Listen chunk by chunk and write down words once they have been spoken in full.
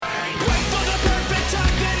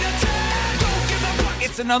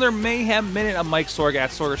It's another Mayhem Minute. I'm Mike Sorg at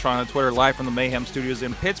Sorgatron on Twitter, live from the Mayhem Studios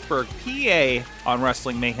in Pittsburgh, PA, on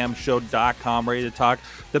WrestlingMayhemShow.com. Ready to talk.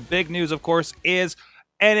 The big news, of course, is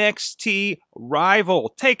NXT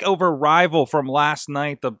Rival, TakeOver Rival from last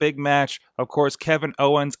night. The big match, of course, Kevin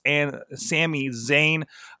Owens and Sami Zayn.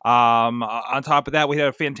 On top of that, we had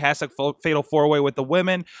a fantastic fatal four-way with the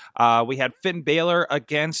women. We had Finn Balor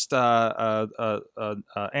against Andrew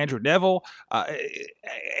Neville.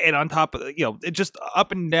 And on top of, it just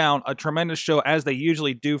up and down, a tremendous show, as they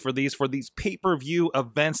usually do for these pay-per-view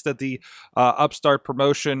events that the Upstart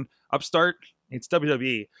promotion, it's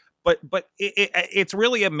WWE. But it's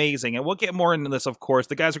really amazing, and we'll get more into this, of course.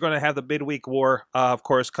 The guys are going to have the midweek war, of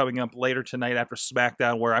course, coming up later tonight after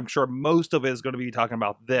SmackDown, where I'm sure most of it is going to be talking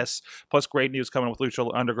about this, plus great news coming with Lucha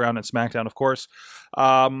Underground and SmackDown, of course.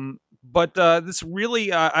 But this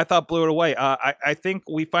really, I thought, blew it away. I think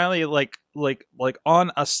we finally, like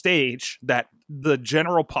on a stage that the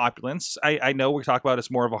general populace, I know we talk about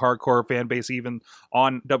it's more of a hardcore fan base, even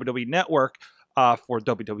on WWE Network, for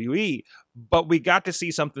WWE, but we got to see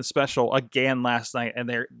something special again last night, and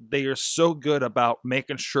they are so good about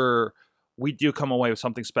making sure we do come away with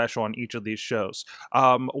something special on each of these shows.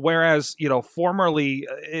 Whereas, formerly,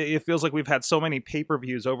 it feels like we've had so many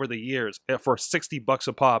pay-per-views over the years for $60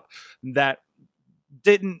 a pop that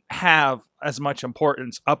didn't have as much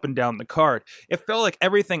importance up and down the card. It felt like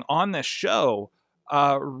everything on this show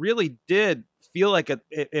really did feel like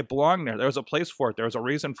it belonged there. There was a place for it. There was a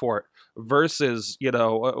reason for it, versus,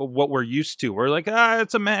 what we're used to. We're like,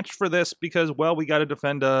 it's a match for this because, well, we got to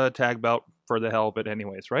defend a tag belt for the hell of it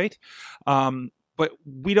anyways, right? But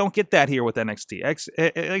we don't get that here with NXT. Like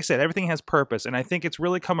I said, everything has purpose, and I think it's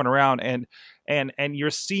really coming around, and you're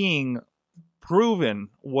seeing proven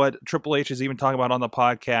what Triple H is even talking about on the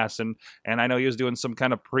podcast, and I know he was doing some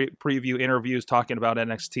kind of preview interviews talking about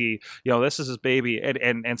NXT. This is his baby,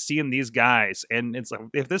 and seeing these guys, and it's like,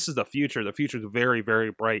 if this is the future is very,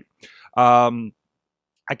 very bright.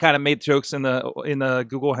 I kind of made jokes in the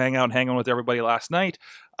Google Hangout, hanging with everybody last night,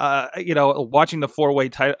 watching the four-way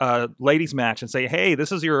ladies match and say, hey,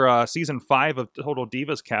 this is your season 5 of Total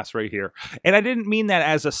Divas cast right here. And I didn't mean that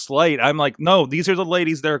as a slight. I'm like, no, these are the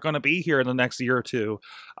ladies that are going to be here in the next year or two.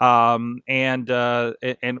 And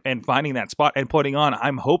finding that spot and putting on,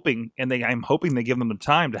 I'm hoping they give them the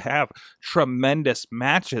time to have tremendous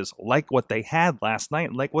matches like what they had last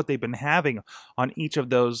night, like what they've been having on each of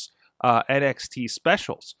those NXT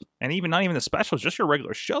specials, and not even the specials, just your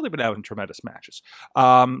regular show. They've been having tremendous matches.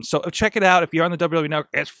 So check it out if you're on the WWE Network.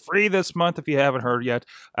 It's free this month if you haven't heard yet.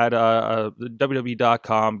 At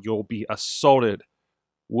WWE.com, you'll be assaulted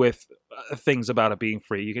with things about it being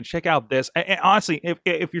free. You can check out this. And honestly,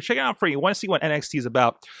 if you're checking out free, you want to see what NXT is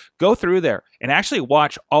about, go through there and actually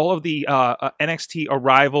watch all of the NXT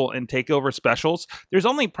Arrival and TakeOver specials. There's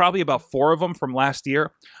only probably about 4 of them from last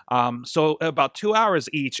year. So about 2 hours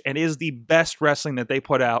each, and is the best wrestling that they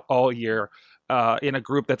put out all year. In a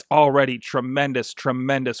group that's already tremendous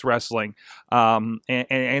wrestling,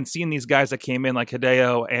 and seeing these guys that came in like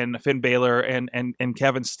Hideo and Finn Balor and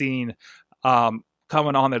Kevin Steen,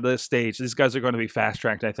 coming on to this stage. These guys are going to be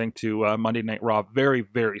fast-tracked, I think, to Monday Night Raw very,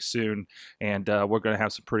 very soon, and we're going to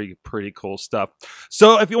have some pretty cool stuff.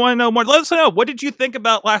 So if you want to know more, let us know. What did you think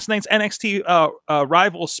about last night's NXT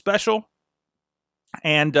Rival special?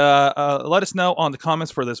 And let us know on the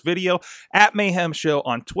comments for this video at Mayhem Show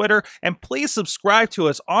on Twitter. And please subscribe to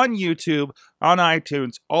us on YouTube, on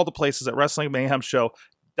iTunes, all the places at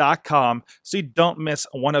WrestlingMayhemShow.com, so you don't miss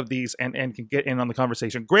one of these and can get in on the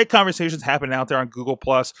conversation. Great conversations happening out there on Google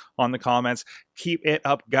Plus, on the comments. Keep it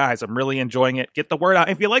up, guys. I'm really enjoying it. Get the word out.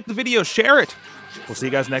 If you like the video, share it. We'll see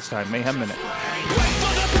you guys next time. Mayhem Minute.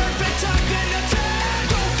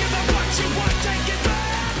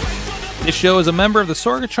 This show is a member of the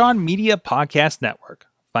Sorgatron Media Podcast Network.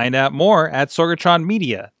 Find out more at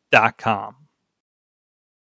sorgatronmedia.com.